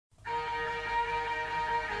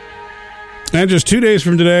And just 2 days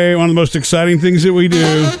from today, one of the most exciting things that we do,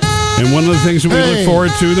 and one of the things that we look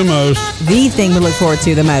forward to the most. The thing we look forward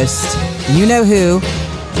to the most. You know who?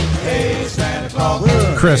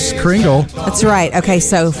 Kris Kringle. That's right. Okay,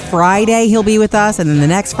 so Friday he'll be with us, and then the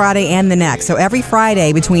next Friday and the next. So every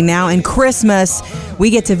Friday between now and Christmas,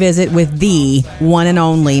 we get to visit with the one and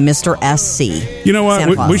only Mr. SC. You know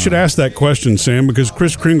what? We should ask that question, Sam, because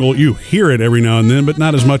Kris Kringle, you hear it every now and then, but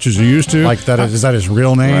not as much as you used to. Like that? Is that his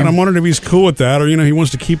real name? Right, I'm wondering if he's cool with that, or he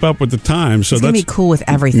wants to keep up with the times. So he's gonna be cool with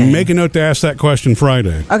everything. Make a note to ask that question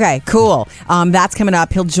Friday. Okay, cool. That's coming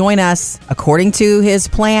up. He'll join us, according to his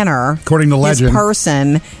planner, according to legend, his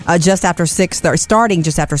person, just after 6:30, starting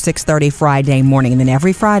just after 6:30 Friday morning, and then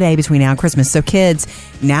every Friday between now and Christmas. So, kids,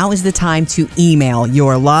 now is the time to email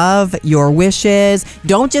your love, your wishes.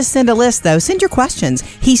 Don't just send a list, though. Send your questions.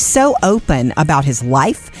 He's so open about his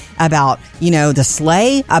life, about, the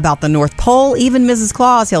sleigh, about the North Pole, even Mrs.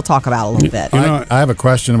 Claus he'll talk about a little bit. I have a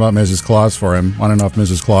question about Mrs. Claus for him. I don't know if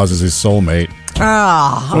Mrs. Claus is his soulmate.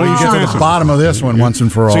 Well, you get to the bottom of this one once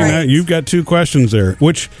and for all. See, now you've got two questions there,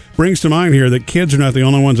 which brings to mind here that kids are not the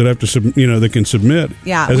only ones that have to that can submit.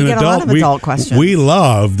 Yeah, as we an get adult, a lot of adult questions. We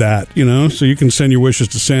love that, so you can send your wishes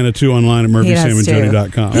to Santa too online at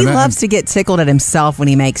murphysamandjody.com. He loves to get tickled at himself when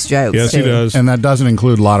he makes jokes. Yes, he does. And that doesn't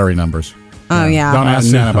include lottery numbers. Oh, yeah. Don't ask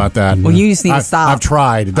Santa about that. Well, you just need to stop. I've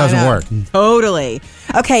tried. It doesn't work. Totally.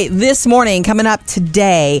 Okay, this morning, coming up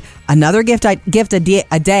today, another gift a day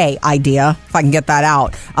idea, if I can get that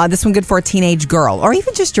out. This one good for a teenage girl, or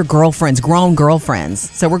even just your girlfriends, grown girlfriends.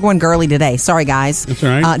 So we're going girly today. Sorry, guys. That's all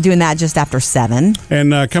right. Doing that just after 7.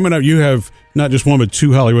 And coming up, you have not just one, but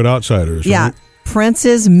 2 Hollywood Outsiders. Yeah. Right?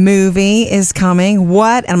 Prince's movie is coming.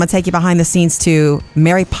 What? And I'm going to take you behind the scenes to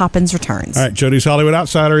Mary Poppins Returns. All right, Jody's Hollywood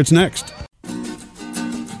Outsider. It's next.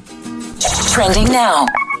 Trending now.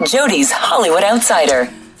 Jody's Hollywood Outsider.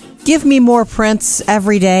 Give me more Prince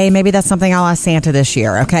every day. Maybe that's something I'll ask Santa this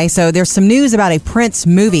year. Okay, so there's some news about a Prince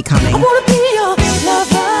movie coming.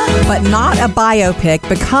 But not a biopic,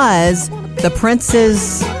 because the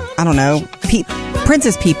Prince's,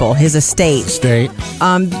 Prince's people, his estate.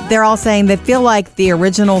 They're all saying they feel like the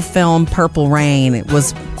original film Purple Rain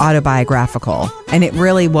was autobiographical. And it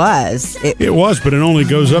really was. It was, but it only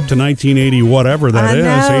goes up to 1980, whatever that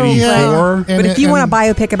is, 84. But if you want a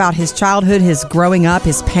biopic about his childhood, his growing up,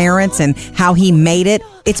 his parents, and how he made it,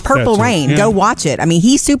 it's Purple Rain. Go watch it. I mean,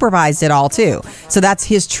 he supervised it all, too. So that's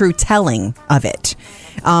his true telling of it.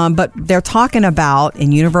 But they're talking about,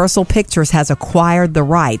 and Universal Pictures has acquired the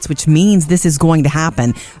rights, which means this is going to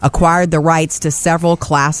happen, acquired the rights to several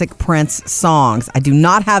classic Prince songs. I do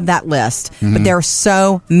not have that list, but there are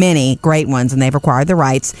so many great ones, and they've acquired the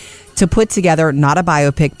rights to put together not a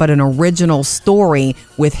biopic, but an original story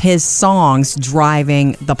with his songs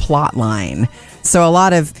driving the plot line. So a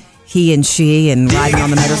lot of he and she and riding on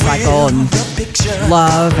the motorcycle and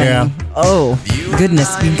love and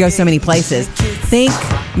goodness, you can go so many places. Think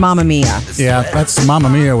Mamma Mia. Yeah, that's Mamma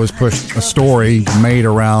Mia was pushed a story made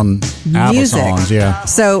around ABBA songs. Yeah.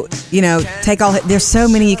 So take all. There's so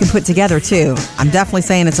many you can put together too. I'm definitely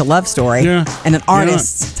saying it's a love story and an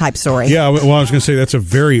artist type story. Yeah, well, I was going to say that's a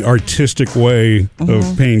very artistic way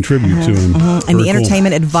of paying tribute to him. And the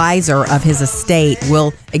entertainment advisor of his estate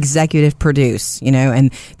will executive produce.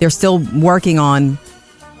 And they're still working on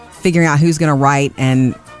figuring out who's going to write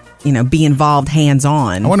and be involved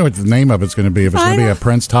hands-on. I wonder what the name of it's going to be. If it's going to be a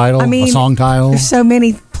Prince title, a song title. There's so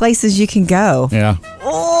many places you can go. Yeah.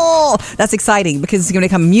 Oh, that's exciting, because it's going to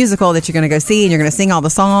become a musical that you're going to go see, and you're going to sing all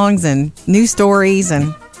the songs and new stories,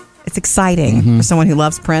 and it's exciting for someone who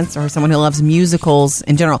loves Prince or someone who loves musicals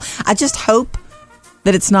in general. I just hope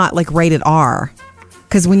that it's not like rated R,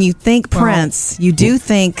 because when you think Prince, you do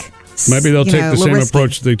think maybe they'll take the same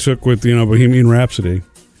approach they took with Bohemian Rhapsody.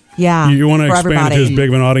 Yeah, you want to expand it to as big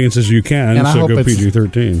of an audience as you can, and so go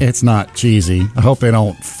PG-13. It's not cheesy. I hope they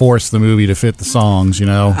don't force the movie to fit the songs,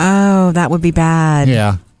 Oh, that would be bad.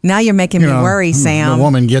 Yeah. Now you're making me worry, Sam. The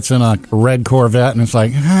woman gets in a red Corvette, and it's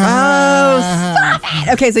like, oh, stop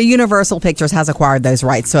it. Okay, so Universal Pictures has acquired those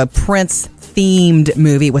rights. So a Prince-themed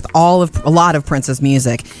movie with a lot of Prince's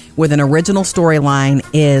music with an original storyline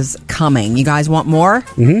is coming. You guys want more?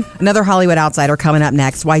 Another Hollywood Outsider coming up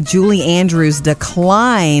next. Why Julie Andrews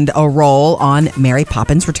declined a role on Mary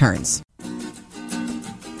Poppins Returns.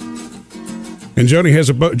 And Jody has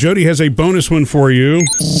a bonus one for you.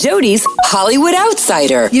 Jody's Hollywood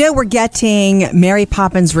Outsider. We're getting Mary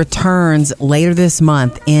Poppins Returns later this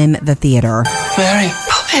month in the theater. Mary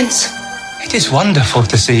Poppins, it is wonderful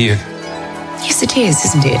to see you. Yes, it is,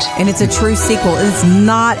 isn't it? And it's a true sequel. It's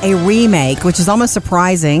not a remake, which is almost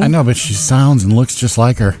surprising. I know, but she sounds and looks just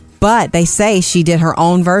like her. But they say she did her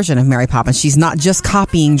own version of Mary Poppins. She's not just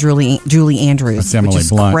copying Julie Andrews. That's Emily which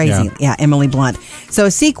is Blunt, crazy. Yeah, Emily Blunt. So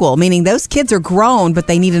a sequel, meaning those kids are grown, but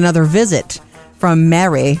they need another visit from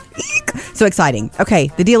Mary. So exciting.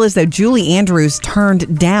 Okay, the deal is, though, Julie Andrews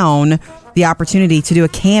turned down the opportunity to do a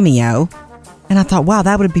cameo. And I thought, wow,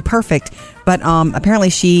 that would be perfect. But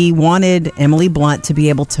apparently she wanted Emily Blunt to be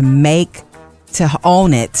able to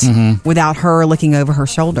own it without her looking over her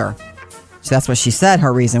shoulder. So that's what she said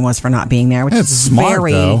her reason was for not being there, which is smart,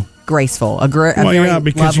 very though. graceful.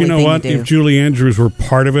 Because you know what? If Julie Andrews were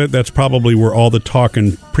part of it, that's probably where all the talk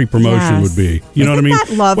and pre-promotion would be. You know what I mean? That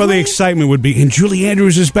lovely? Well, the excitement would be, and Julie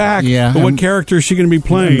Andrews is back. Yeah. But what character is she going to be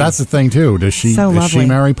playing? That's the thing, too. Is she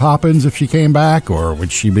Mary Poppins if she came back, or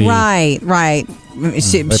would she be... Right.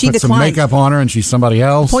 She put declined. some makeup on her and she's somebody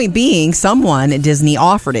else. Point being, someone at Disney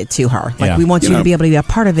offered it to her. Like, we want you to be able to be a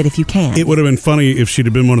part of it if you can. It would have been funny if she'd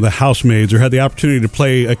have been one of the housemaids or had the opportunity to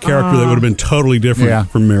play a character that would have been totally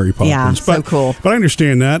different from Mary Poppins. Yeah, so cool. But I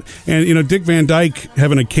understand that. And, you know, Dick Van Dyke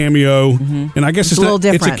having a cameo, and I guess it's a little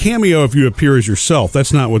different. It's a cameo if you appear as yourself.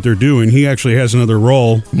 That's not what they're doing. He actually has another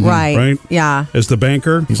role. Right? Yeah. As the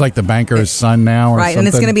banker. He's like the banker's son now or something. And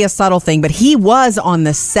it's going to be a subtle thing. But he was on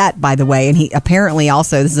the set, by the way, and he apparently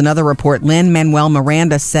also, this is another report, Lin-Manuel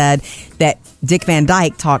Miranda said that Dick Van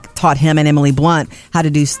Dyke taught him and Emily Blunt how to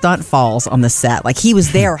do stunt falls on the set. Like, he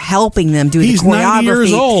was there helping them do the choreography 90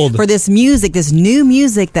 years old. for this music, this new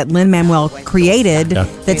music that Lin-Manuel created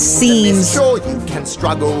that seems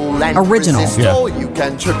original. You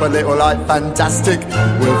can trip a little like fantastic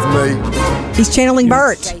with me. He's channeling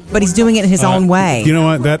Bert, but he's doing it in his own way. You know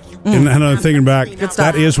what? And I'm thinking back,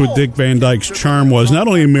 that is what Dick Van Dyke's charm was. Not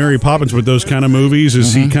only in Mary Poppins, but those kind of movies,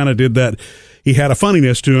 is he kind of did that. He had a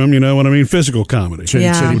funniness to him, you know what I mean? Physical comedy. Chitty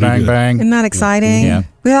Bang Bang. Isn't that exciting? Yeah.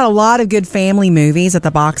 We had a lot of good family movies at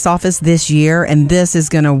the box office this year, and this is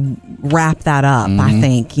going to wrap that up, I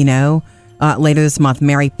think, you know. Later this month,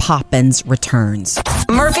 Mary Poppins returns.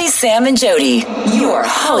 Murphy, Sam, and Jody, your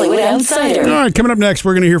Hollywood Outsider. All right, coming up next,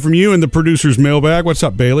 we're going to hear from you in the producer's mailbag. What's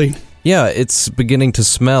up, Bailey? Yeah, it's beginning to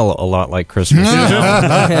smell a lot like Christmas.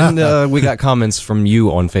 And we got comments from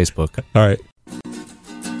you on Facebook. All right.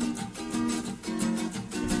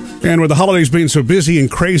 And with the holidays being so busy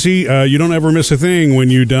and crazy, you don't ever miss a thing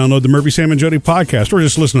when you download the Murphy, Sam, and Jody podcast or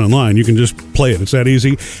just listen online. You can just play it. It's that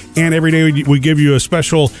easy. And every day we give you a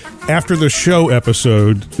special after the show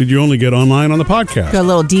episode that you only get online on the podcast. Go a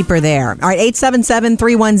little deeper there. All right,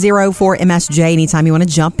 877-310-4MSJ. Anytime you want to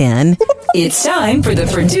jump in. It's time for the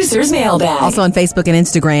producer's mailbag. Also on Facebook and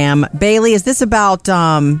Instagram. Bailey, is this about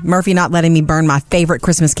Murphy not letting me burn my favorite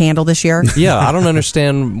Christmas candle this year? Yeah, I don't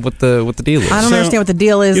understand what the deal is. I don't understand what the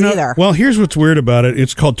deal is either. Well, here's what's weird about it.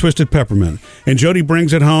 It's called Twisted Peppermint. And Jody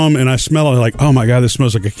brings it home, and I smell it like, oh my God, this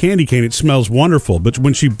smells like a candy cane. It smells wonderful. But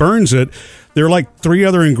when she burns it, there are like 3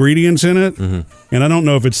 other ingredients in it. And I don't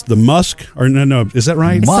know if it's the musk or no. Is that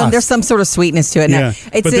right? There's some sort of sweetness to it. Yeah.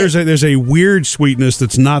 But there's a weird sweetness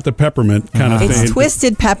that's not the peppermint kind of thing. It's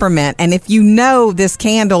twisted peppermint. And if you know this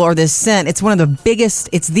candle or this scent, it's one of the biggest,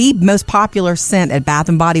 it's the most popular scent at Bath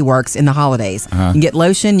 & Body Works in the holidays. You can get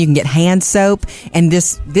lotion, you can get hand soap. And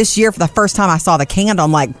this year, for the first time I saw the candle,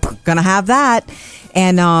 I'm like, gonna have that.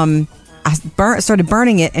 And I started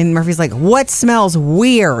burning it, and Murphy's like, what smells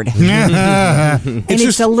weird? And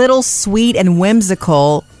it's a little sweet and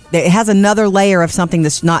whimsical. It has another layer of something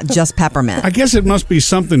that's not just peppermint. I guess it must be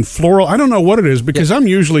something floral. I don't know what it is, because I'm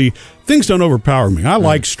usually, things don't overpower me. I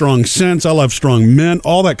like strong scents. I love strong mint,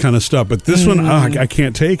 all that kind of stuff. But this one, I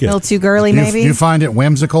can't take it. A little too girly, maybe? You find it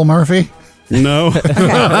whimsical, Murphy? No.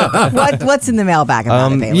 What's in the mailbag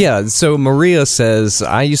about it, Bailey? Yeah, so Maria says,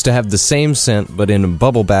 I used to have the same scent, but in a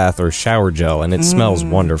bubble bath or shower gel, and it smells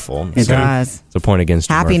wonderful. It does. It's a point against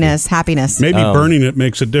you, Happiness. Maybe burning it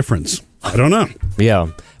makes a difference. I don't know. Yeah.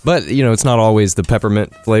 But, you know, it's not always the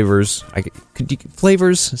peppermint flavors.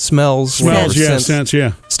 Flavors, smells, scents,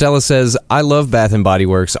 yeah. Stella says, I love Bath & Body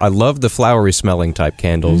Works. I love the flowery smelling type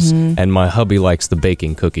candles, and my hubby likes the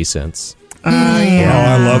baking cookie scents.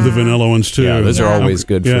 I love the vanilla ones too. Yeah, those are always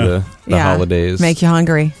good for the holidays. Make you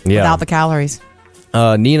hungry without the calories.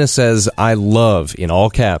 Nina says, I love, in all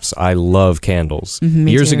caps, I love candles.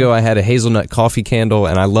 Years ago, I had a hazelnut coffee candle,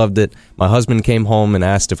 and I loved it. My husband came home and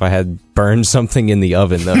asked if I had burned something in the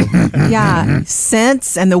oven, though.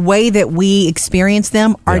 Scents and the way that we experience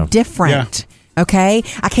them are different. Okay,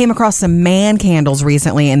 I came across some man candles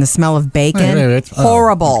recently, and the smell of bacon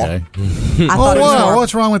horrible. Okay. I thought it was horrible.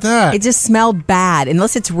 What's wrong with that? It just smelled bad.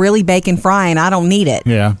 Unless it's really bacon frying, I don't need it.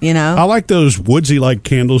 Yeah, I like those woodsy like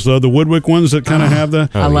candles though, the Woodwick ones that kind of have the.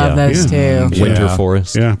 I love those too. Winter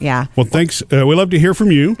forest. Yeah. Well, thanks. We love to hear from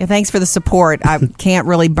you. Yeah, thanks for the support. I can't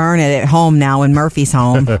really burn it at home now in Murphy's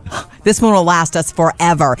home. This one will last us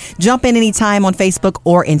forever. Jump in anytime on Facebook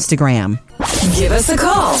or Instagram. Give us a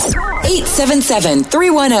call.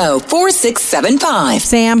 877-310-4675.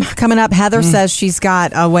 Sam, coming up, Heather says she's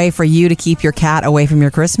got a way for you to keep your cat away from your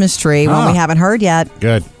Christmas tree. One we haven't heard yet.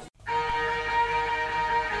 Good.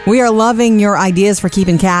 We are loving your ideas for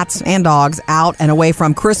keeping cats and dogs out and away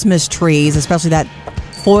from Christmas trees, especially that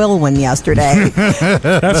foil one yesterday.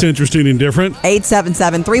 That's interesting and different.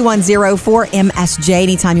 877-310-4MSJ.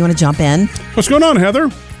 Anytime you want to jump in. What's going on, Heather?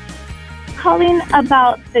 Calling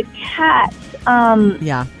about the cats.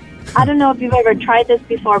 Yeah. I don't know if you've ever tried this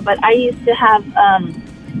before, but I used to have,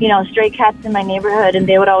 stray cats in my neighborhood, and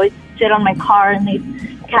they would always sit on my car and leave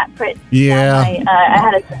cat prints. Yeah. I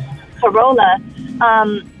had a Corolla.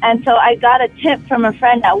 And so I got a tip from a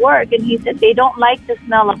friend at work, and he said they don't like the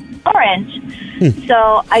smell of orange.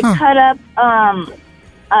 So I cut up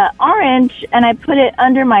orange, and I put it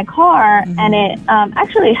under my car, and it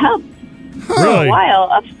actually helped for a while,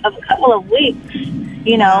 a couple of weeks,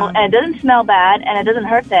 and it doesn't smell bad, and it doesn't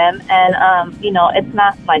hurt them, and, it's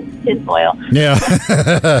not like tin foil. Yeah.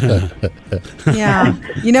 Yeah.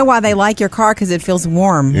 You know why they like your car? Because it feels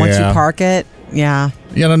warm once you park it. Yeah.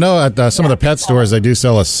 I know at some of the pet stores, they do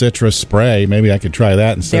sell a citrus spray. Maybe I could try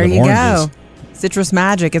that instead of oranges. There you go. Citrus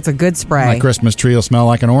Magic. It's a good spray. My Christmas tree will smell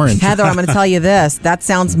like an orange. Heather, I'm going to tell you this. That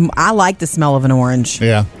sounds... I like the smell of an orange.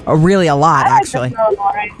 Yeah. Really a lot, actually. The smell of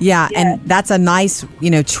orange. Yeah, and that's a nice,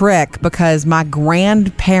 trick because my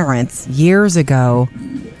grandparents, years ago,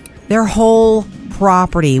 their whole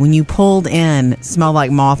property, when you pulled in, smelled like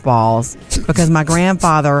mothballs because my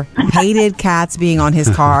grandfather hated cats being on his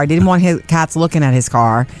car. Didn't want his cats looking at his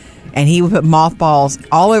car. And he would put mothballs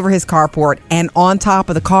all over his carport and on top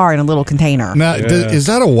of the car in a little container. Now, is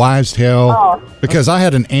that a wives' tale? Oh. Because I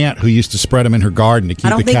had an aunt who used to spread them in her garden to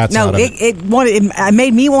keep the cats out of it. It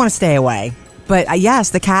made me want to stay away. But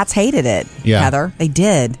yes, the cats hated it, Heather. They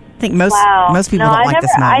did. I think most people don't like the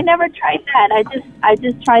smell. I never tried that. I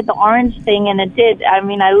just tried the orange thing, and it did. I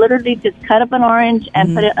mean, I literally just cut up an orange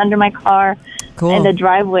and put it under my car. Cool. In the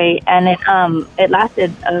driveway, and it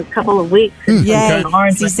lasted a couple of weeks. Yay!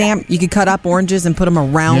 See, Sam, you could cut up oranges and put them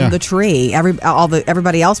around the tree.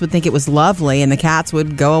 Everybody else would think it was lovely, and the cats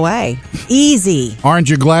would go away. Easy. Aren't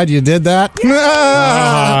you glad you did that?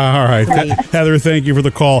 All right, Heather. Thank you for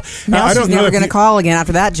the call. Now she's never going to call again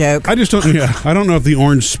after that joke. I just don't. I don't know if the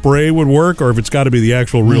orange spray would work, or if it's got to be the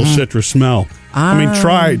actual real citrus smell. I mean,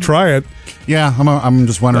 try it. Yeah, I'm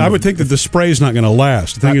just wondering. I would think that the spray's not going to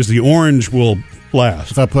last. The thing is, the orange will last.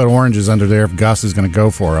 If I put oranges under there, if Gus is going to go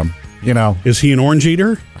for them, Is he an orange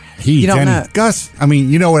eater? You don't know. Gus, I mean,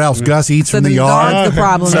 you know what else Gus eats from the yard? That's the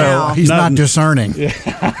problem now. He's not discerning.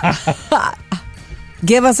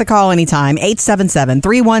 Give us a call anytime,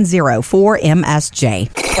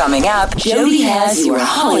 877-310-4MSJ. Coming up, Jody has your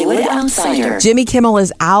Hollywood Outsider. Jimmy Kimmel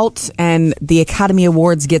is out, and the Academy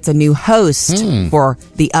Awards gets a new host for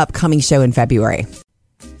the upcoming show in February.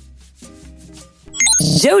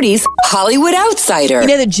 Jody's Hollywood Outsider. You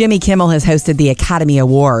know that Jimmy Kimmel has hosted the Academy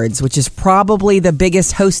Awards, which is probably the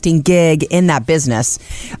biggest hosting gig in that business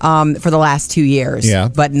for the last 2 years. Yeah.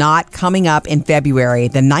 But not coming up in February.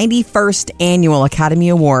 The 91st Annual Academy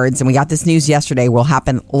Awards, and we got this news yesterday, will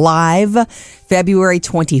happen live February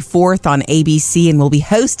 24th on ABC and will be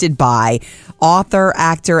hosted by author,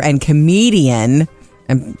 actor, and comedian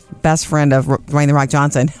and best friend of Dwayne The Rock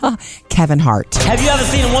Johnson, Kevin Hart. Have you ever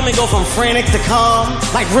seen a woman go from frantic to calm,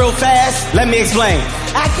 like real fast? Let me explain.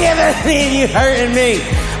 I can't believe you hurting me,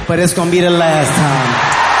 but it's going to be the last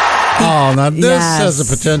time. Oh, now this has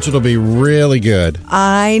the potential to be really good.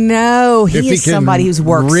 I know. He is somebody who's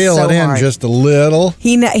worked reel so it in hard. Just a little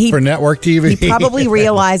for network TV. He probably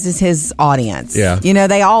realizes his audience. Yeah.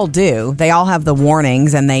 They all do. They all have the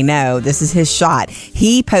warnings, and they know this is his shot.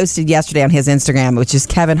 He posted yesterday on his Instagram, which is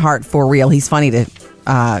Kevin Hart for real. He's funny to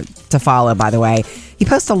follow, by the way. He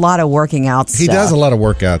posts a lot of working out stuff. He does a lot of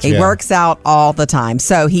workouts. He works out all the time.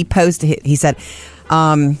 So he posted, he said,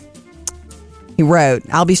 he wrote,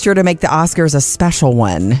 "I'll be sure to make the Oscars a special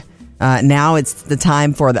one. Now it's the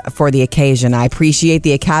time for the occasion. I appreciate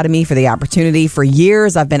the Academy for the opportunity. For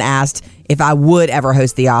years, I've been asked if I would ever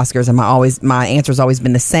host the Oscars, and my answer's always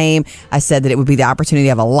been the same. I said that it would be the opportunity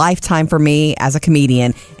of a lifetime for me as a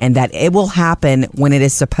comedian, and that it will happen when it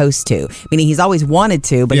is supposed to. Meaning he's always wanted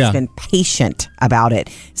to, but he's been patient about it.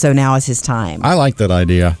 So now is his time. I like that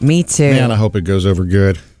idea. Me too. Man, I hope it goes over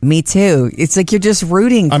good. Me too. It's like you're just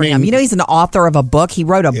rooting for him. You know, he's an author of a book. He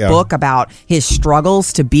wrote a book about his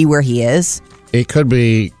struggles to be where he is. It could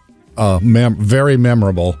be very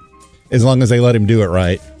memorable as long as they let him do it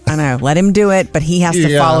right. I know. Let him do it, but he has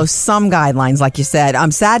to follow some guidelines, like you said.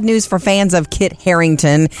 Sad news for fans of Kit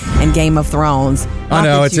Harington and Game of Thrones. I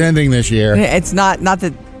know. It's ending this year. It's not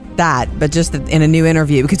that, but just in a new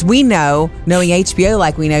interview. Because we know, knowing HBO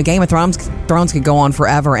like we know, Game of Thrones could go on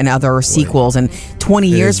forever and other sequels. And 20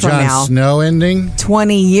 years from now... Jon Snow ending?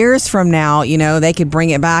 20 years from now, they could bring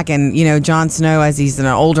it back and, Jon Snow as he's an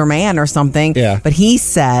older man or something. Yeah. But he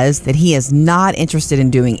says that he is not interested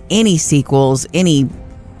in doing any sequels, any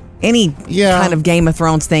kind of Game of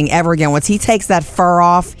Thrones thing ever again. Once he takes that fur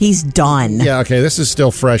off, he's done. Yeah, okay, this is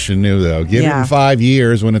still fresh and new, though. Give him 5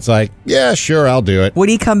 years when it's like, yeah, sure, I'll do it. Would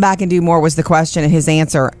he come back and do more was the question, and his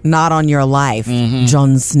answer, not on your life,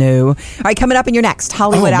 Jon Snow. All right, coming up in your next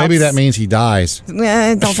Hollywood maybe that means he dies.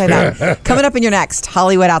 Don't say that. Coming up in your next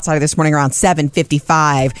Hollywood Outsider this morning around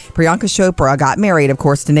 7:55, Priyanka Chopra got married, of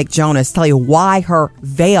course, to Nick Jonas. Tell you why her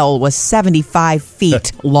veil was 75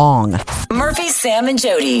 feet long. Murphy, Sam, and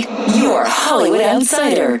Jody, your Hollywood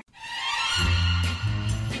Outsider.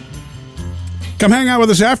 Come hang out with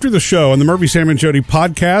us after the show on the Murphy, Sam, and Jody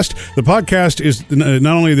podcast. The podcast is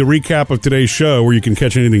not only the recap of today's show where you can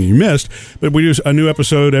catch anything you missed, but we do a new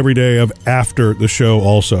episode every day of After the Show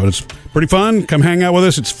also. It's pretty fun. Come hang out with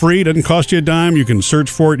us. It's free. It doesn't cost you a dime. You can search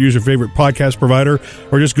for it, use your favorite podcast provider,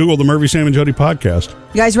 or just Google the Murphy, Sam, and Jody podcast.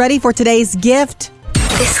 You guys ready for today's gift?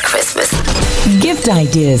 This Christmas. Gift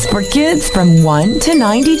ideas for kids from 1 to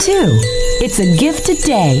 92. It's a gift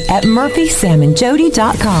today at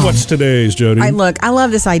murphysamandjody.com. What's today's, Jody? All right, look, I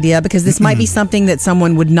love this idea because this might be something that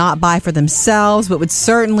someone would not buy for themselves, but would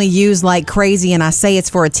certainly use like crazy. And I say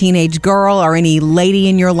it's for a teenage girl or any lady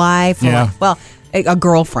in your life. Yeah. Or, a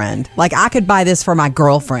girlfriend. Like, I could buy this for my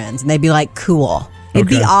girlfriends, and they'd be like, cool. It'd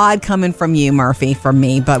be odd coming from you, Murphy, from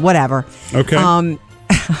me, but whatever. Okay.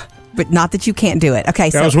 But not that you can't do it. Okay,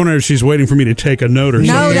 so I was wondering if she's waiting for me to take a note or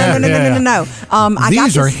something. No.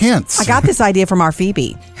 These are hints. I got this idea from our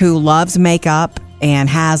Phoebe, who loves makeup and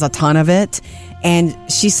has a ton of it. And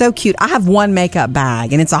she's so cute. I have one makeup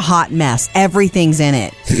bag, and it's a hot mess. Everything's in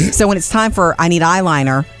it. So when it's time for, I need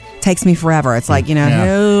eyeliner, it takes me forever. It's like,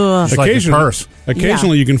 It's like a purse.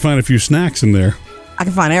 Occasionally you can find a few snacks in there. I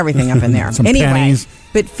can find everything up in there. Some anyway, pennies.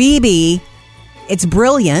 But Phoebe, it's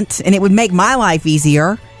brilliant, and it would make my life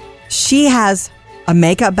easier. She has a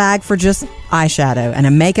makeup bag for just eyeshadow, and a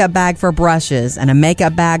makeup bag for brushes, and a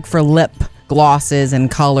makeup bag for lip glosses and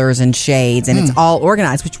colors and shades, and it's all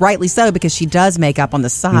organized, which rightly so, because she does makeup on the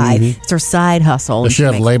side. It's her side hustle. Does she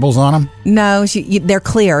have labels on them? No, they're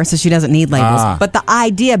clear, so she doesn't need labels. But the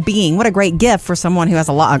idea being, what a great gift for someone who has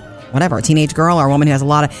a lot, whatever, a teenage girl or a woman who has a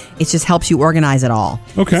lot of, it just helps you organize it all.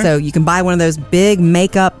 Okay. So you can buy one of those big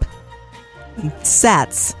makeup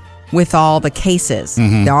sets with all the cases.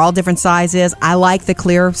 They're all different sizes. I like the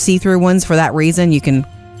clear see-through ones for that reason. You can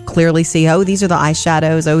clearly see, these are the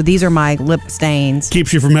eyeshadows. These are my lip stains.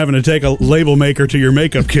 Keeps you from having to take a label maker to your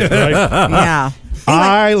makeup kit, right? Yeah.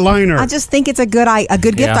 Eyeliner. I just think it's a good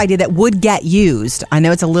gift idea that would get used. I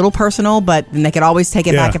know it's a little personal, but they could always take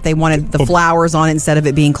it back if they wanted the flowers on it instead of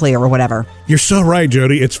it being clear or whatever. You're so right,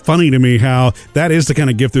 Jody. It's funny to me how that is the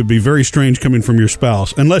kind of gift that would be very strange coming from your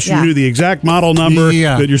spouse, unless you knew the exact model number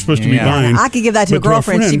that you're supposed to be buying. I could give that to a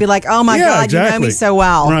girlfriend. She'd be like, oh my God, exactly. You know me so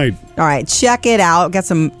well. Right. All right, check it out. Got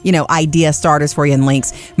some, idea starters for you and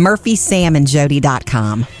links.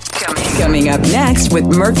 murphysamandjody.com. Coming up next with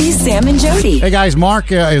Murphy, Sam, and Jody. Hey guys,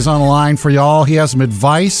 Mark is on the line for y'all. He has some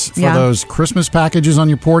advice for those Christmas packages on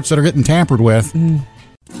your porch that are getting tampered with.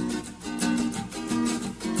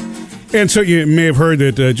 And so you may have heard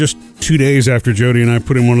that just 2 days after Jody and I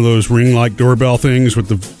put in one of those ring-like doorbell things with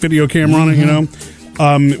the video camera on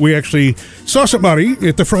it, we actually saw somebody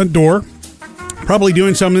at the front door probably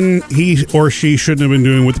doing something he or she shouldn't have been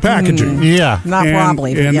doing with the packaging.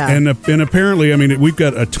 Probably. And apparently, I mean, we've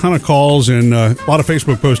got a ton of calls and a lot of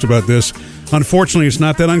Facebook posts about this. Unfortunately, it's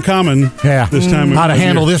not that uncommon this time. How to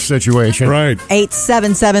handle this situation. Right.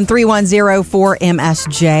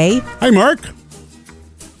 877-310-4MSJ. Hi, Mark.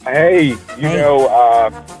 Hey, you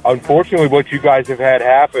know, unfortunately what you guys have had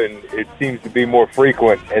happen, it seems to be more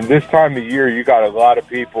frequent. And this time of year, you got a lot of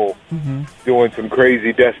people doing some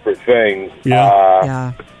crazy, desperate things.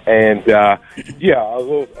 And, a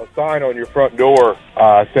sign on your front door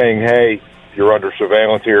saying, hey, you're under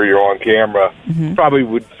surveillance here, you're on camera, probably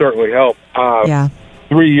would certainly help. 3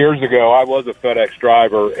 years ago, I was a FedEx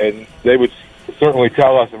driver, and they would certainly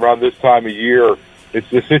tell us around this time of year, it's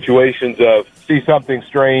the situations of see something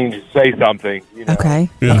strange, say something, you know,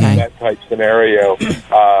 that type scenario.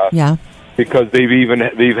 Because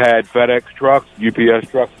they've had FedEx trucks, UPS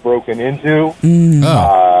trucks broken into.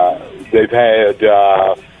 They've had,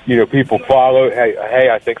 people follow. Hey,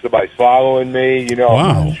 I think somebody's following me. You know,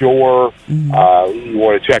 I'm not sure. You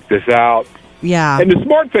want to check this out. Yeah. And the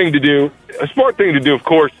smart thing to do, of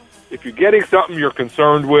course, if you're getting something you're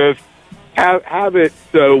concerned with, have it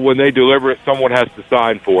so when they deliver it, someone has to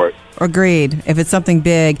sign for it. Agreed. If it's something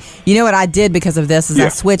big, you know what I did because of this is I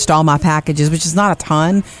switched all my packages, which is not a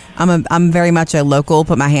ton. I'm very much a local,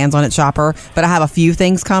 put my hands on it shopper, but I have a few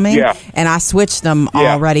things coming, and I switched them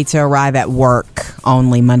all ready to arrive at work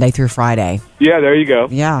only Monday through Friday. Yeah, there you go.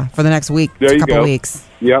 Yeah, for the next week, there you couple go. weeks.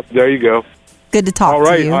 Yep, there you go. Good to talk to you.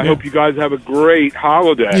 All right, I hope you guys have a great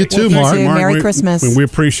holiday. You too, Well, Mark. you too. Merry Christmas. We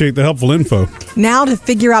appreciate the helpful info. Now to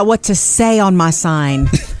figure out what to say on my sign.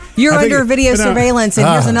 You're under video surveillance, and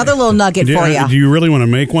here's another little nugget for you. Do you really want to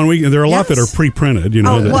make one? There are a lot that are pre-printed. You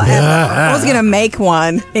know. I was going to make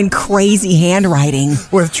one in crazy handwriting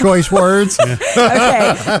with choice words. Okay,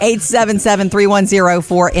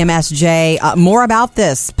 877-310-4MSJ. More about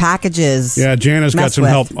this packages. Yeah, Jana's got some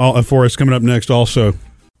help for us coming up next. Also.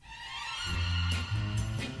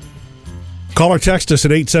 Call or text us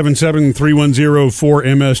at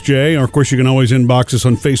 877-310-4MSJ. Or, of course, you can always inbox us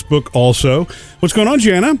on Facebook also. What's going on,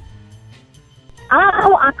 Jana?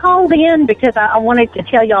 I called in because I wanted to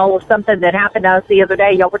tell y'all of something that happened to us the other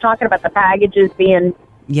day. Y'all were talking about the packages being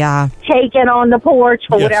taken on the porch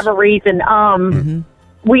for whatever reason.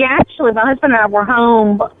 We actually, my husband and I were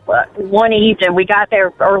home one evening. We got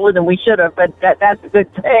there earlier than we should have, but that's a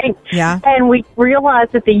good thing. Yeah. And we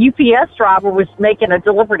realized that the UPS driver was making a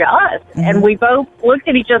delivery to us. And we both looked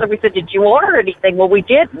at each other. We said, did you order anything? Well, we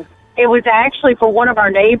didn't. It was actually for one of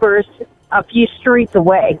our neighbors a few streets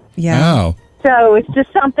away. Yeah. Oh. So it's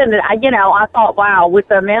just something that, I thought, wow, with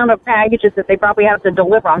the amount of packages that they probably have to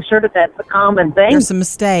deliver, I'm sure that's a common thing. There's some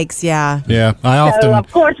mistakes, yeah. Yeah, So,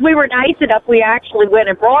 of course, we were nice enough. We actually went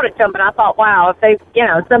and brought it to them, but I thought, wow, if they,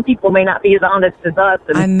 some people may not be as honest as us.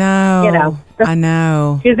 And, I know. I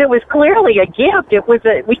know. Because it was clearly a gift. It was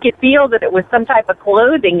we could feel that it was some type of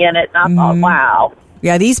clothing in it, and I thought, wow.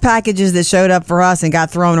 Yeah, these packages that showed up for us and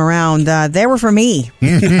got thrown around, they were for me.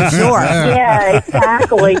 Sure. Yeah,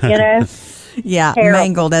 exactly, Yeah, terrible.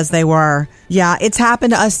 Mangled as they were. Yeah, it's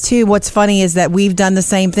happened to us too. What's funny is that we've done the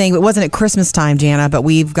same thing. It wasn't at Christmas time, Jana, but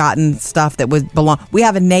we've gotten stuff that would belong. We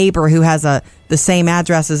have a neighbor who has the same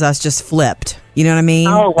address as us, just flipped. You know what I mean?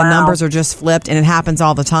 Oh, wow. The numbers are just flipped, and it happens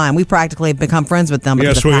all the time. We practically become friends with them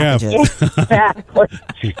because of packages. Exactly.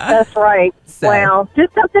 That's right. So. Well,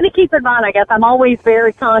 just something to keep in mind, I guess. I'm always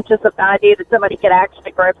very conscious of the idea that somebody could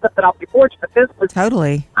actually grab something off your porch, but this was...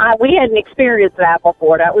 Totally. We hadn't experienced that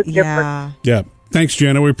before. That was different. Yeah. Thanks,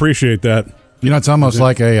 Jana. We appreciate that. It's almost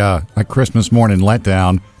like a Christmas morning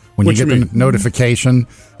letdown when you get the notification.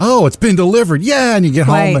 Oh, it's been delivered. Yeah, and you get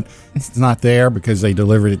home and it's not there because they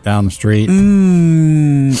delivered it down the street.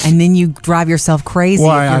 And then you drive yourself crazy.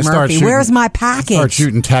 Well, Murphy. Where's my package? I start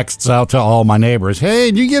shooting texts out to all my neighbors.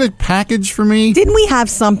 Hey, did you get a package for me? Didn't we have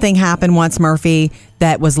something happen once, Murphy,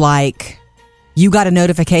 that was like... You got a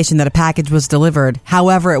notification that a package was delivered.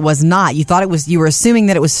 However, it was not. You thought it was. You were assuming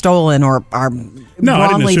that it was stolen or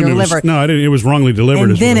wrongly delivered. It was wrongly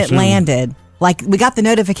delivered. And then it landed. Like, we got the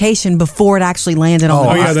notification before it actually landed on the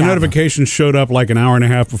bus. Oh, yeah, the notification showed up like an hour and a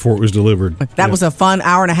half before it was delivered. That was a fun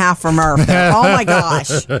hour and a half for Murph. Oh, my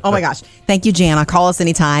gosh. Oh, my gosh. Thank you, Jana. Call us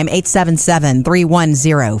anytime.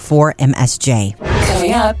 877-310-4MSJ.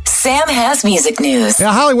 Coming up, Sam has music news.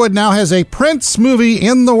 Yeah, Hollywood now has a Prince movie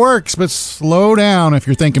in the works, but slow down if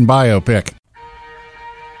you're thinking biopic.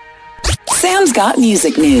 Sam's got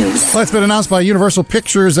music news. Well, it's been announced by Universal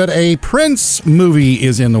Pictures that a Prince movie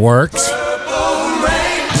is in the works.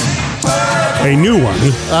 A new one.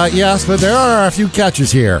 Yes, but there are a few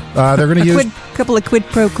catches here. They're going to use... couple of quid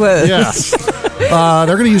pro quos. Yes. They're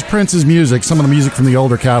going to use Prince's music, some of the music from the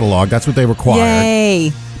older catalog. That's what they require.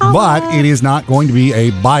 Yay. But it is not going to be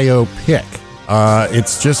a biopic.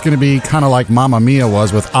 It's just going to be kind of like Mamma Mia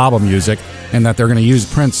was with ABBA music, and that they're going to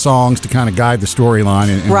use Prince songs to kind of guide the storyline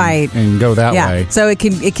and go that way. So it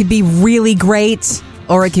could be really great,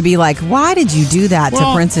 Or it could be like, why did you do that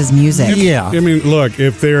to Prince's music? Yeah. I mean, look,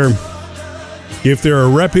 if they're a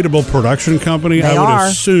reputable production company, I would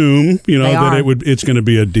assume, that it's going to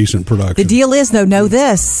be a decent production. The deal is, though, know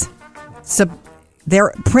this. So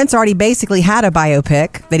Prince already basically had a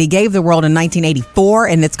biopic that he gave the world in 1984,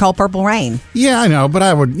 and it's called Purple Rain. Yeah, I know,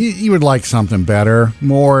 but you would like something better,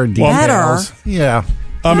 more details. Better? Yeah.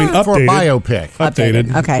 I mean, updated. For a biopic.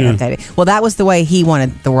 Updated. Okay, updated. Well, that was the way he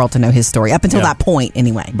wanted the world to know his story, up until that point,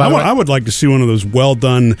 anyway. I would like to see one of those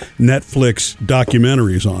well-done Netflix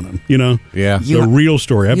documentaries on him, Yeah. The real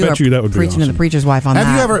story. I bet you that would be preaching awesome. to the preacher's wife on that.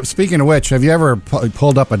 Have you ever, speaking of which, have you ever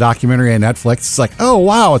pulled up a documentary on Netflix? It's like, oh,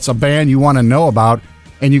 wow, it's a band you want to know about,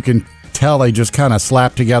 and you can tell they just kind of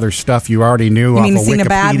slapped together stuff you already knew off of Wikipedia. Seen a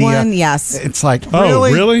bad one? Yes. It's like,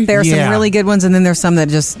 really? Really? There are some really good ones, and then there's some that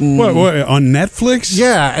just... What, on Netflix?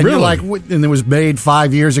 Yeah, and really? you're like, and it was made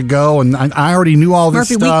 5 years ago, and I already knew all this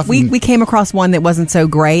stuff. We came across one that wasn't so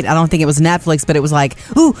great. I don't think it was Netflix, but it was like,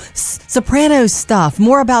 ooh, Sopranos stuff.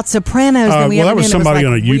 More about Sopranos than we ever that was did. somebody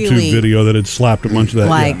on a YouTube video that had slapped a bunch of that.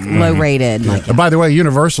 Low-rated. Yeah. By the way,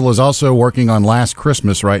 Universal is also working on Last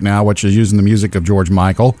Christmas right now, which is using the music of George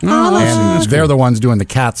Michael. And they're the ones doing the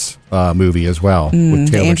Cats movie as well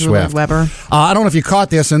with Taylor Andrew Swift. Lloyd Webber. I don't know if you caught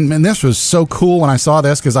this, and this was so cool when I saw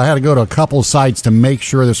this because I had to go to a couple sites to make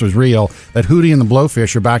sure this was real, that Hootie and the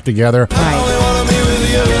Blowfish are back together. Right.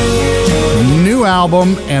 New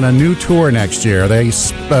album and a new tour next year. They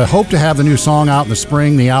hope to have the new song out in the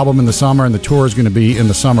spring, the album in the summer, and the tour is going to be in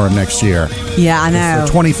the summer of next year. Yeah, I know.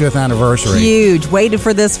 It's the 25th anniversary. Huge. Waited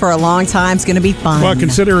for this for a long time. It's going to be fun. Well,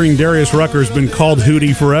 considering Darius Rucker's been called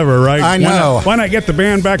Hootie forever, right? I know. Why not get the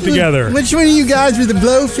band back together? Which one of you guys were the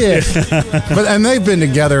Blowfish? And they've been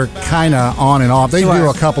together kind of on and off. They do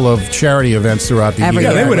a couple of charity events throughout the year.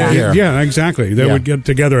 Yeah, they would. Yeah, exactly. They would get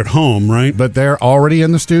together at home, right? But they're already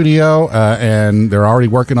in the studio, and they're already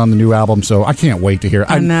working on the new album, so I can't wait to hear it.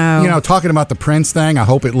 I know. Talking about the Prince thing, I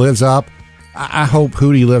hope it lives up. I hope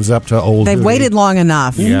Hootie lives up to old They've Hootie. waited long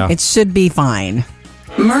enough. Yeah. It should be fine.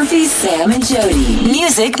 Murphy, Sam, and Jody.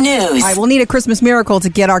 Music news. All right, we'll need a Christmas miracle to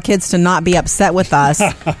get our kids to not be upset with us.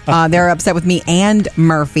 They're upset with me and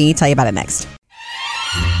Murphy. Tell you about it next.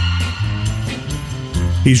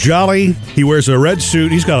 He's jolly. He wears a red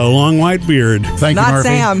suit. He's got a long white beard. Thank you, Not Murphy.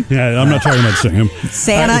 Sam. Yeah, I'm not talking about Sam.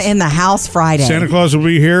 Santa in the house Friday. Santa Claus will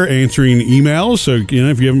be here answering emails. So, if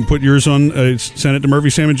you haven't put yours on, send it to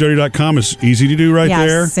murphysamandjody.com. It's easy to do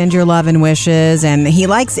there. Send your love and wishes. And he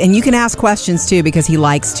likes, and you can ask questions too, because he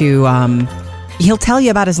likes to, he'll tell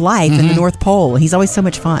you about his life in the North Pole. He's always so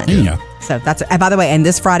much fun. Yeah. So that's, by the way, and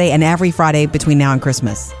this Friday and every Friday between now and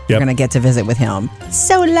Christmas, you're going to get to visit with him.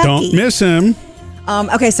 So lucky. Don't miss him.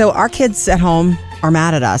 Okay, so our kids at home are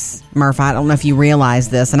mad at us, Murph. I don't know if you realize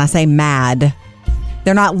this, and I say mad.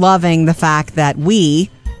 They're not loving the fact that we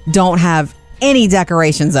don't have any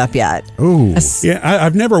decorations up yet. Ooh. Yeah,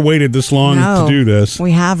 I've never waited this long to do this.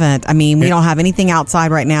 We haven't. I mean, we don't have anything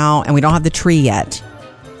outside right now, and we don't have the tree yet.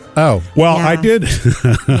 Oh. Well, Yeah. I did.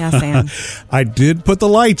 Yeah, Sam. I did put the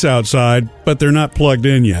lights outside, but they're not plugged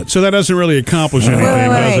in yet. So that doesn't really accomplish anything,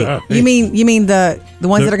 does it? You mean the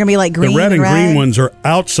ones that are going to be like green? The red and red? green ones are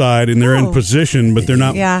outside and they're in position, but they're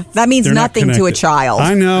not. Yeah, that means they're not nothing to a connected. child.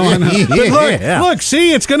 I know. But look,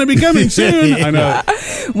 see, it's going to be coming soon. I know.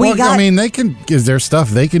 I mean, they can. Is there stuff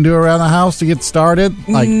they can do around the house to get started,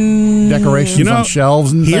 like decorations on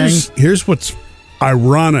shelves and things? Here's what's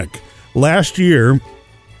ironic. Last year,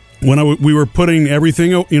 when we were putting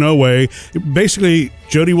everything away, basically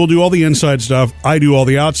Jody will do all the inside stuff, I do all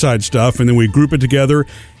the outside stuff, and then we group it together,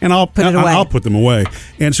 and I'll put them away.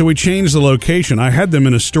 And so we changed the location. I had them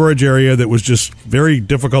in a storage area that was just very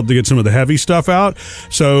difficult to get some of the heavy stuff out.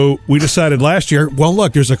 So we decided last year, well,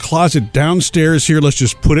 look, there's a closet downstairs here. Let's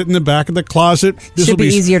just put it in the back of the closet. This Should be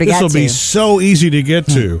easier to get to. This will be so easy to get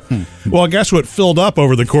to. Well, guess what filled up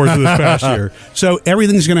over the course of this past year? So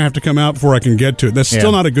everything's going to have to come out before I can get to it. That's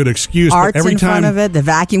still not a good excuse. Art's but every in front of it, the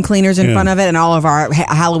vacuum cleaner's in front of it, and all of our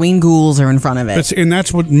Halloween ghouls are in front of it.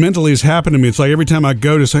 That's what mentally has happened to me. It's like every time I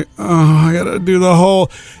go to say, oh, I got to do the whole...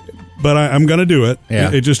 But I'm going to do it.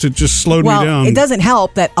 Yeah. It just slowed me down. It doesn't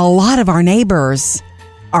help that a lot of our neighbors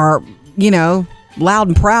are, loud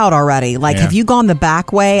and proud already. Like, have you gone the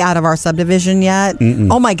back way out of our subdivision yet?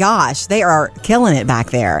 Oh my gosh, they are killing it back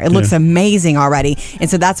there. It looks amazing already. And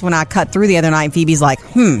so that's when I cut through the other night and Phoebe's like,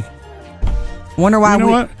 wonder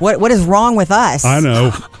why what is wrong with us? I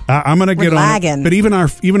know. I'm going to get lagging. on it. But even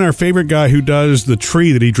our favorite guy who does the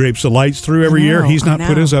tree that he drapes the lights through every year, he's not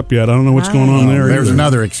put his up yet. I don't know what's going on there. There's either.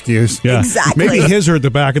 another excuse. Yeah. Exactly. Maybe his are at the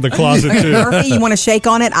back of the closet too. Murphy, you want to shake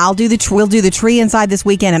on it? We'll do the tree inside this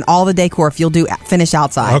weekend and all the decor if you'll finish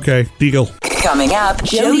outside. Okay, deal. Coming up,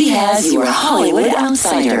 Jody has your Hollywood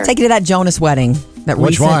Outsider. Take you to that Jonas wedding. That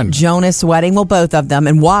Which recent one? Jonas wedding. Well, both of them.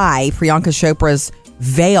 And why Priyanka Chopra's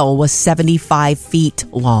veil was 75 feet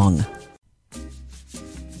long.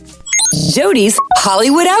 Jody's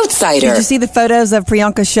Hollywood Outsider. Did you see the photos of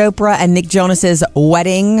Priyanka Chopra and Nick Jonas's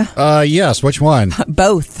wedding? Yes. Which one?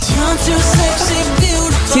 Both.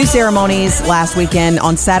 Two ceremonies last weekend.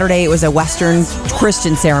 On Saturday, it was a Western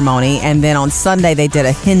Christian ceremony. And then on Sunday, they did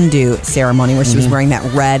a Hindu ceremony where she was wearing that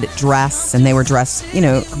red dress. And they were dressed,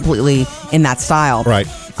 completely in that style. Right.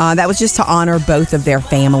 That was just to honor both of their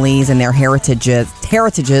families and their heritages.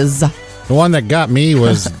 The one that got me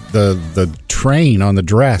was the train on the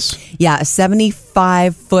dress. Yeah, a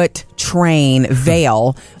 75-foot train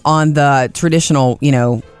veil on the traditional,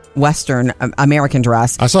 Western American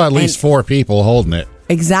dress. I saw at least 4 people holding it.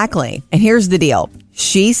 Exactly. And here's the deal.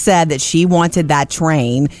 She said that she wanted that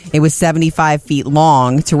train. It was 75 feet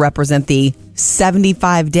long to represent the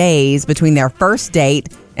 75 days between their first date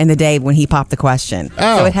and the day when he popped the question.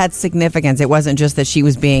 Oh. So it had significance. It wasn't just that she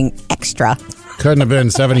was being extra. Couldn't have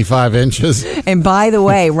been 75 inches. And by the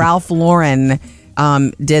way, Ralph Lauren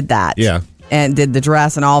did that. Yeah. And did the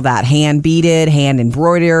dress and all that. Hand beaded, hand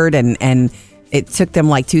embroidered, and it took them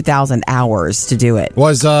like 2,000 hours to do it.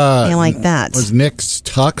 Was like that. Was Nick's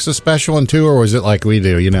Tux a special one too, or was it like we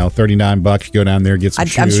do? $39, you go down there, get some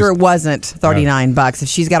shoes. I'm sure it wasn't $39. If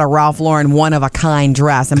she's got a Ralph Lauren one-of-a-kind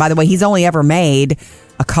dress. And by the way, he's only ever made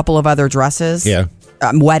a couple of other dresses. Yeah.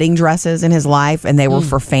 Wedding dresses in his life, and they were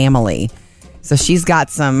for family. So she's got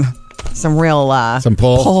some real some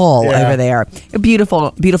pull over there.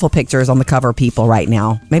 Beautiful, beautiful pictures on the cover, people, right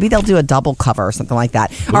now. Maybe they'll do a double cover or something like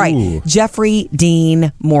that. All right, Jeffrey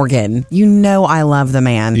Dean Morgan. I love the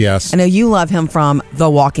man. Yes. I know you love him from The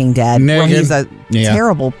Walking Dead. Where he's a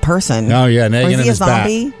terrible person. Oh, yeah. Negan was he a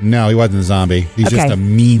zombie? Back. No, he wasn't a zombie. He's just a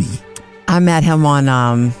meanie. I met him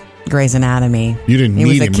on Grey's Anatomy. You didn't He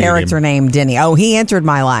meet was him. a character named Denny. Oh, he entered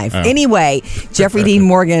my life. Oh. Anyway, Jeffrey Dean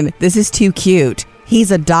Morgan, this is too cute.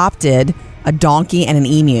 He's adopted a donkey and an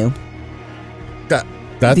emu.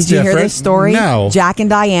 That's Did you hear this story? No. Jack and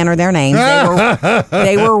Diane are their names.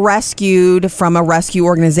 They were rescued from a rescue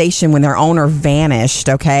organization when their owner vanished,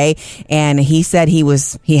 okay? And he said he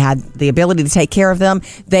had the ability to take care of them.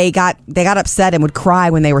 They got upset and would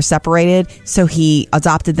cry when they were separated, so he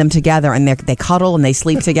adopted them together, and they cuddle and they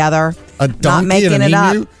sleep together. A donkey Not making and an it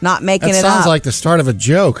emu? up. Not making it up. That sounds like the start of a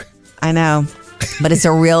joke. I know. But it's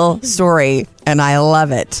a real story, and I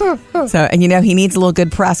love it. So, and he needs a little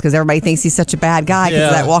good press because everybody thinks he's such a bad guy because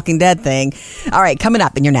of that Walking Dead thing. All right, coming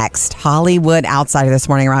up in your next Hollywood Outsider this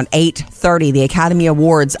morning around 8:30, the Academy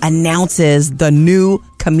Awards announces the new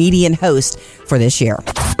comedian host for this year.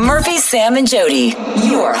 Murphy, Sam, and Jody,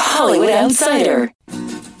 your Hollywood Outsider.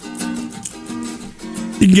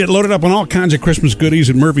 You can get loaded up on all kinds of Christmas goodies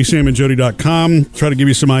at murphysamandjody.com. Try to give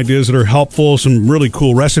you some ideas that are helpful, some really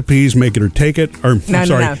cool recipes, make it or take it. Or,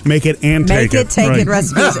 make it and take it. Make it, take it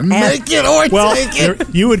recipes. Make it or take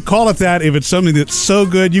it. You would call it that if it's something that's so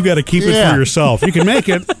good, you got to keep it for yourself. You can make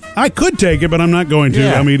it. I could take it, but I'm not going to. Yeah.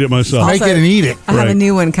 I'm going to eat it myself. Make it and eat it. I have a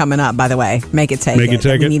new one coming up, by the way. Make it, take it. Make it,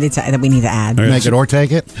 take it. That we need to add. Right. Make it or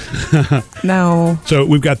take it. No. So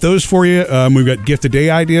we've got those for you. We've got gift of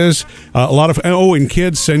day ideas. A lot of and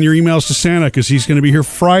kids, send your emails to Santa because he's going to be here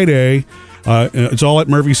Friday. It's all at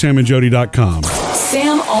murphysamandjody.com.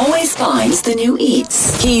 Sam always finds the new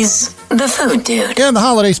eats. He's the food dude. In the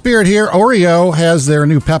holiday spirit here, Oreo has their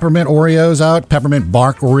new peppermint Oreos out, peppermint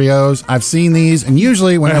bark Oreos. I've seen these, and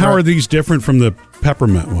usually whenever... How are these different from the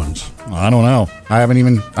peppermint ones? I don't know. I haven't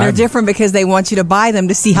even... They're different because they want you to buy them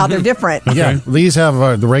to see how they're different. Okay. Yeah, these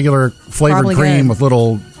have the regular flavored cream with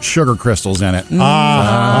little sugar crystals in it.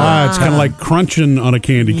 It's kind of like crunching on a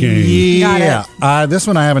candy cane. Yeah. This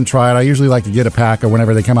one I haven't tried. I usually like to get a pack of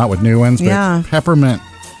whenever they come out with new ones. But peppermint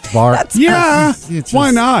bark.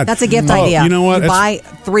 Why not? That's a gift idea. You know what? You buy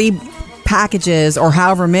 3 packages or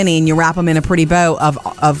however many, and you wrap them in a pretty bow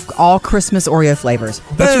of all Christmas Oreo flavors.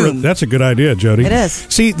 That's a good idea, Jody. It is.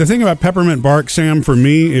 See, the thing about peppermint bark, Sam, for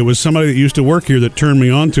me, it was somebody that used to work here that turned me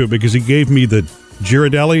on to it because he gave me the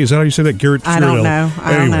Ghirardelli. Is that how you say that? I don't know.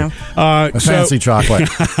 I don't know. A fancy chocolate.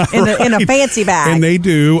 in a fancy bag. And they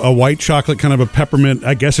do a white chocolate, kind of a peppermint.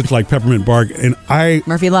 I guess it's like peppermint bark. And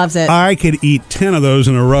Murphy loves it. I could eat 10 of those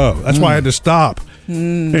in a row. That's why I had to stop.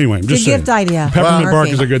 Anyway, I'm just good gift idea. Peppermint bark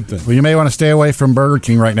is a good thing. Well, you may want to stay away from Burger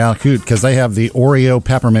King right now, because they have the Oreo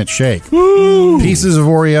peppermint shake. Ooh. Pieces of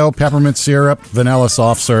Oreo, peppermint syrup, vanilla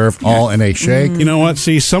soft serve, all in a shake. You know what?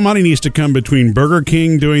 See, somebody needs to come between Burger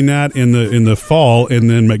King doing that in the fall and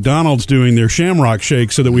then McDonald's doing their Shamrock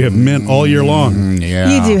shake so that we have mint all year long. Yeah.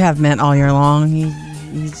 You do have mint all year long. You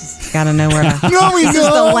just... Gotta know where to. No, we This don't.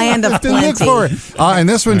 is the land of Have to look plenty. for it. And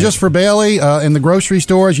this one just for Bailey in the grocery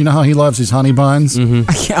stores. You know how he loves his honey buns.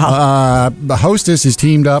 The Hostess is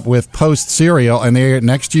teamed up with Post Cereal, and they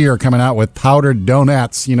next year are coming out with powdered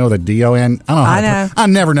donuts. You know the DON. I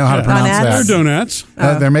never know how to pronounce that. They're donuts.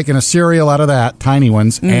 They're making a cereal out of that, tiny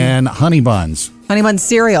ones, and honey buns. Honey bun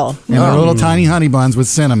cereal. And they're little tiny honey buns with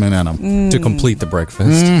cinnamon in them. To complete the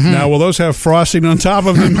breakfast. Now, will those have frosting on top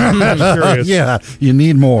of them? I'm just curious. Yeah, you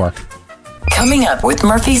need more. Coming up with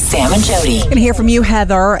Murphy, Sam, and Jody. Can hear from you,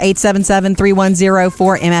 Heather,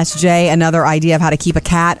 877-310-4MSJ. Another idea of how to keep a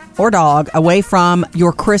cat or dog away from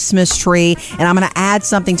your Christmas tree. And I'm going to add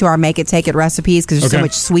something to our Make It, Take It recipes because there's so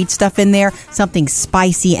much sweet stuff in there. Something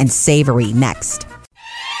spicy and savory next.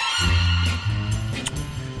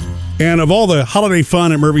 And of all the holiday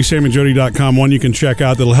fun at MurphySamandJody.com, one you can check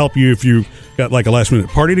out that'll help you if you got like a last minute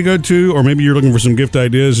party to go to, or maybe you're looking for some gift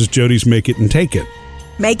ideas, is Jody's Make It and Take It.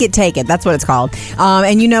 Make it, take it. That's what it's called.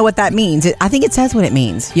 And you know what that means. I think it says what it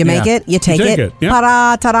means. You make it, you take it. Yeah.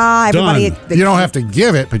 Ta-da, ta-da. Everybody. You don't have to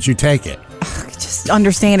give it, but you take it. Just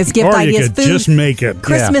understand it's gift Or ideas. you could Food, just make it.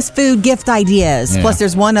 Christmas food gift ideas. Yeah. Plus,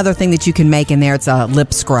 there's one other thing that you can make in there. It's a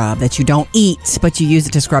lip scrub that you don't eat, but you use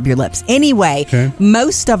it to scrub your lips. Anyway,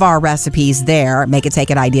 most of our recipes there, Make It, Take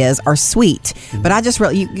It ideas, are sweet. But I just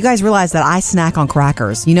you guys realize that I snack on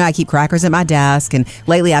crackers. You know, I keep crackers at my desk, and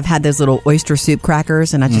lately I've had those little oyster soup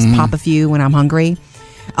crackers, and I just pop a few when I'm hungry.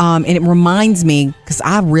 And it reminds me, because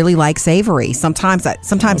I really like savory. Sometimes at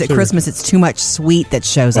Christmas, it's too much sweet that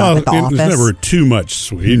shows up at the office. It's never too much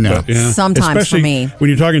sweet. No. But, yeah. Sometimes especially for me. when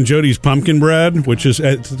you're talking Jody's pumpkin bread, which is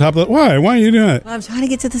at the top of the... Why are you doing it? I'm trying to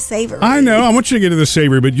get to the savory. I know. I want you to get to the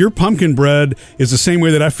savory, but your pumpkin bread is the same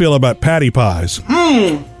way that I feel about patty pies.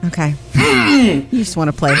 Okay. You just want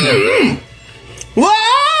to play here.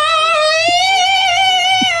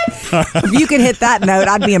 If you could hit that note,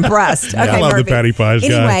 I'd be impressed. Okay, I love Murphy. the patty pies guy.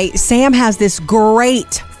 Anyway, Sam has this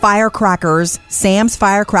great Sam's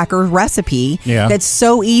Firecracker recipe that's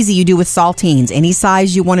so easy. You do with saltines, any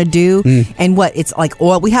size you want to do. And it's like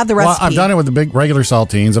oil. We have the recipe. Well, I've done it with the big regular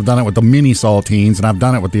saltines. I've done it with the mini saltines, and I've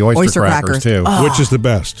done it with the oyster crackers too. Oh, which is the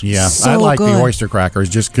best? Yeah, so I like good. the oyster crackers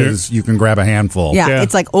just because you can grab a handful. Yeah,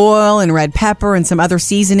 it's like oil and red pepper and some other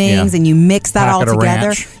seasonings, and you mix that all Packet of together.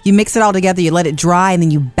 ranch. You mix it all together, you let it dry, and then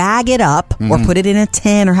you bag it up or put it in a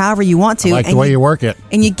tin or however you want to. I like the way you work it.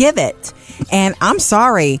 And you give it. And I'm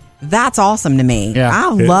sorry, that's awesome to me. Yeah. I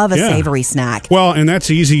love a savory snack. Well, and that's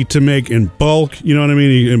easy to make in bulk. You know what I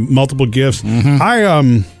mean? In multiple gifts.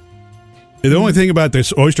 The only thing about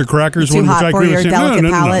this oyster crackers Too one, which hot I for agree your with Sam. delicate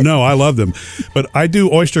palate? No, I love them. But I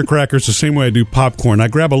do oyster crackers the same way I do popcorn. I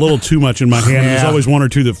grab a little too much in my hand. There's always one or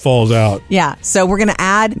two that falls out. Yeah, so we're going to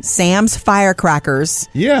add Sam's Firecrackers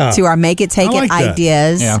to our Make It, Take It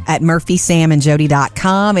ideas at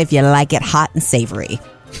MurphySamandJody.com if you like it hot and savory.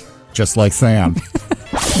 Just like Sam.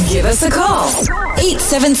 Give us a call.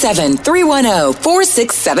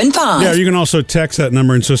 877-310-4675. Yeah, you can also text that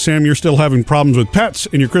number. And so, Sam, you're still having problems with pets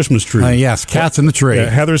in your Christmas tree. Yes, cats in the tree.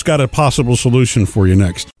 Heather's got a possible solution for you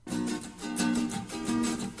next.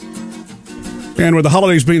 And with the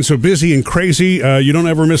holidays being so busy and crazy, you don't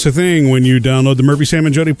ever miss a thing when you download the Murphy, Sam,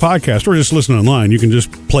 and Jody podcast or just listen online. You can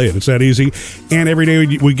just play it. It's that easy. And every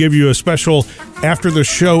day we give you a special after the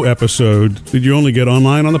show episode that you only get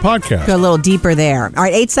online on the podcast. Go a little deeper there. All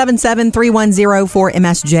right,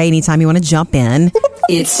 877-310-4MSJ anytime you want to jump in.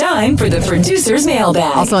 It's time for the producer's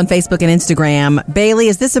mailbag. Also on Facebook and Instagram. Bailey,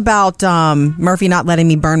 is this about Murphy not letting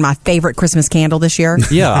me burn my favorite Christmas candle this year?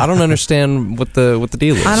 Yeah, I don't understand what the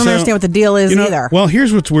deal is. I don't understand what the deal is either. Well,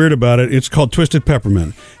 here's what's weird about it. It's called Twisted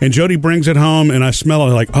Peppermint. And Jody brings it home, and I smell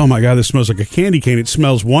it like, oh, my God, this smells like a candy cane. It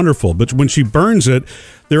smells wonderful. But when she burns it,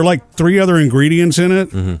 there are like 3 other ingredients in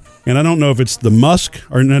it. And I don't know if it's the musk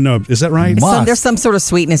or no. Is that right? There's some sort of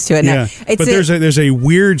sweetness to it. Yeah. But there's a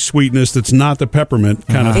weird sweetness that's not the peppermint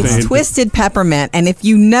kind of thing. It's twisted peppermint. And if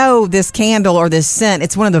you know this candle or this scent,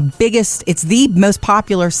 it's one of the biggest, it's the most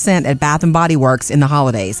popular scent at Bath & Body Works in the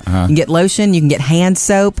holidays. You can get lotion, you can get hand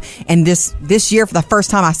soap. And this year, for the first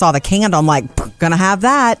time I saw the candle, I'm like, gonna have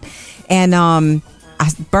that. And I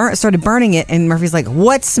started burning it, and Murphy's like,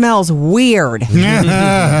 what smells weird?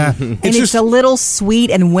 And it's a little sweet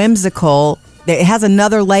and whimsical. It has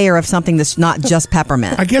another layer of something that's not just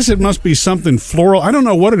peppermint. I guess it must be something floral. I don't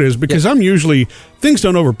know what it is because I'm usually, things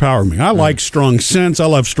don't overpower me. I like strong scents. I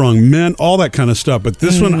love strong mint, all that kind of stuff. But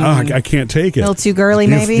this one, I can't take it. A little too girly,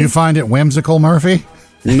 maybe? You find it whimsical, Murphy?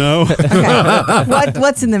 No.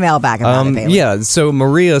 What's in the mailbag about it, Bailey? Yeah, so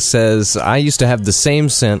Maria says, I used to have the same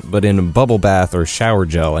scent, but in a bubble bath or shower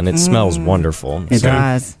gel, and it smells wonderful. It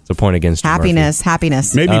does. It's a point against you, Murphy.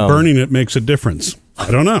 Happiness. Maybe burning it makes a difference.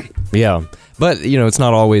 I don't know. Yeah. But, it's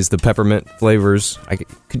not always the peppermint flavors.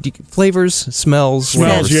 Flavors, smells,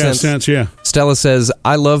 scents, yeah. Stella says,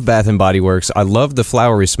 I love Bath & Body Works. I love the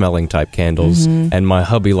flowery smelling type candles, and my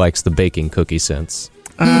hubby likes the baking cookie scents.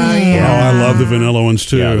 I love the vanilla ones,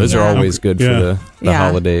 too. Yeah, those are always good for the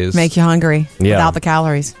holidays. Make you hungry without the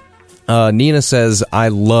calories. Nina says, I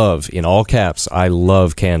love, in all caps, I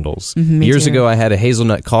love candles. Years ago, I had a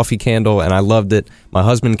hazelnut coffee candle, and I loved it. My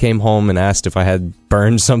husband came home and asked if I had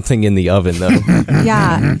burned something in the oven,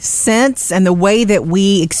 though. Scents and the way that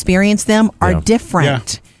we experience them are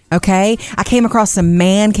different. Okay? I came across some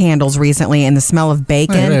man candles recently, and the smell of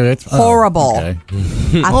bacon, horrible. Okay.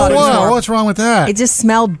 I thought what's wrong with that? It just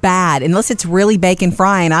smelled bad. Unless it's really bacon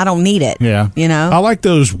frying, I don't need it. Yeah. I like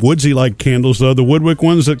those woodsy-like candles, though, the Woodwick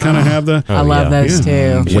ones that kind of have the... I love those,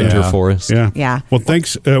 too. Winter forest. Yeah. Well,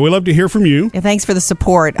 thanks. We love to hear from you. Yeah, thanks for the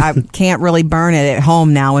support. I can't really burn it at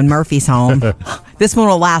home now when Murphy's home. This one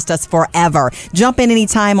will last us forever. Jump in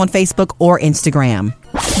anytime on Facebook or Instagram.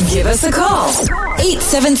 Give us a call.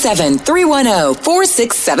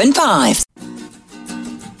 877-310-4675.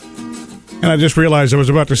 And I just realized I was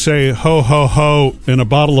about to say ho ho ho in a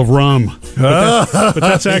bottle of rum, but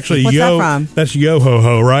that's actually What's that from? That's yo ho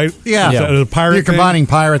ho, right? Yeah, The pirate. You're combining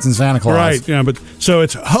pirates and Santa Claus, right? Yeah, but so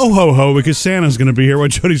it's ho ho ho because Santa's going to be here. What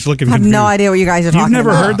Jody's looking. I have no idea what you guys are talking about. You've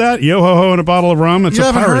never heard that yo ho ho in a bottle of rum? It's you a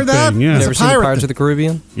haven't pirate heard that? thing. Yeah, Never seen Pirates of the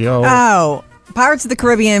Caribbean? Yo. Oh. Pirates of the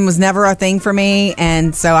Caribbean was never a thing for me,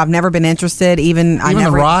 and so I've never been interested. Even the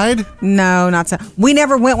ride? No, not so. We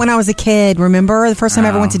never went when I was a kid. Remember, the first time I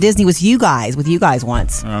ever went to Disney was with you guys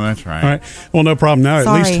once. Oh, that's right. All right. Well, no problem. Now,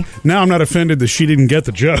 Sorry. at least now I'm not offended that she didn't get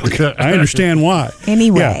the joke. I understand why.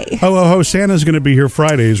 Anyway, ho ho ho! Santa's going to be here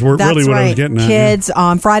Fridays. We're That's really what right. I was getting at. Kids,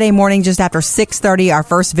 on Friday morning, just after 6:30, our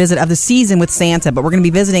first visit of the season with Santa. But we're going to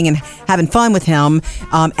be visiting and having fun with him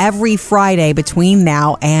every Friday between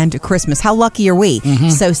now and Christmas. How lucky are we?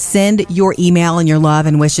 So send your email and your love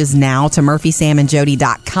and wishes now to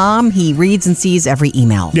murphysamandjody.com. He reads and sees every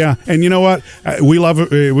email. Yeah, and you know what? We love the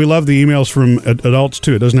emails from adults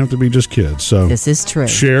too. It doesn't have to be just kids. So this is true.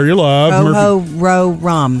 Share your love.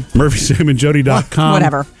 Rum. murphysamandjody.com.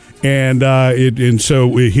 Whatever. And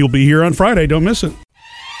so he'll be here on Friday. Don't miss it.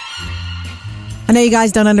 I know you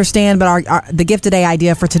guys don't understand, but the gift today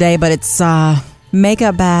idea for today, but it's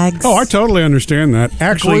makeup bags. Oh, I totally understand that.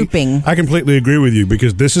 Actually, grouping. I completely agree with you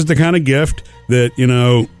because this is the kind of gift that,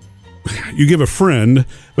 you give a friend,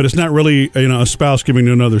 but it's not really, a spouse giving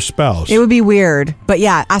to another spouse. It would be weird. But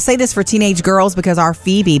yeah, I say this for teenage girls because our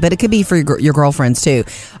Phoebe, but it could be for your girlfriends too.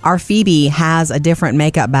 Our Phoebe has a different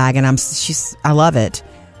makeup bag and I love it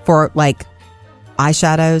for like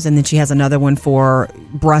eyeshadows, and then she has another one for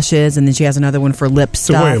brushes, and then she has another one for lip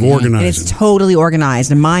stuff. It's a way of organizing. And it's totally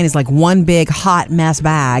organized. And mine is like one big hot mess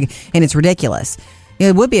bag, and it's ridiculous.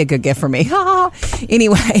 It would be a good gift for me.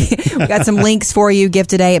 Anyway, we got some links for you.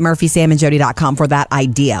 Gift today at murphysamandjody.com for that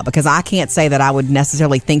idea, because I can't say that I would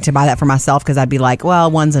necessarily think to buy that for myself because I'd be like,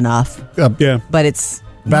 well, one's enough. Yeah. But it's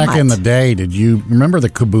Back in the day, did you remember the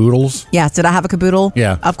caboodles? Yes. Did I have a caboodle?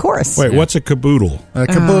 Yeah. Of course. Wait, what's a caboodle? A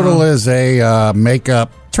caboodle is a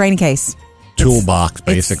makeup train case. Toolbox,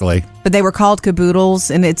 basically. But they were called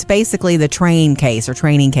caboodles, and it's basically the train case or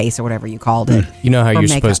training case or whatever you called it. You know how you're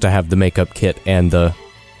supposed to have the makeup kit and the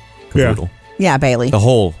caboodle? Yeah, Bailey. The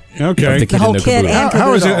whole... Okay. The whole kit and caboodle.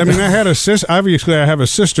 How is it? I mean, I had a sister. Obviously, I have a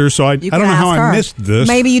sister, so I don't know how I missed this.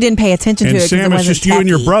 Maybe you didn't pay attention to it. Sam, it's just you and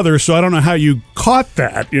your brother, so I don't know how you caught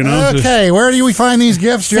that. Okay, where do we find these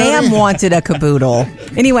gifts, Jody? Sam wanted a caboodle.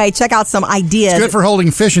 Anyway, check out some ideas. It's good for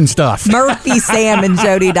holding fish and stuff.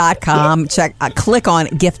 murphysamandjody.com. Click on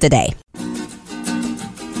Gift Today.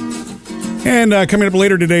 And coming up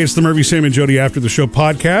later today, it's the Murphy, Sam, and Jody After the Show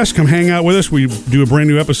podcast. Come hang out with us. We do a brand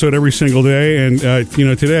new episode every single day. And,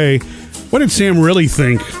 today, what did Sam really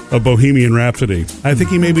think of Bohemian Rhapsody? I think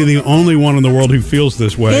he may be the only one in the world who feels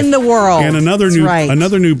this way. In the world. And another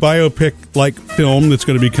new biopic-like film that's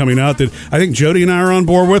going to be coming out that I think Jody and I are on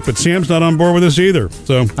board with, but Sam's not on board with us either.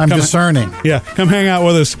 So I'm discerning. Yeah, come hang out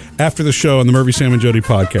with us after the show on the Murphy, Sam, and Jody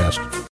podcast.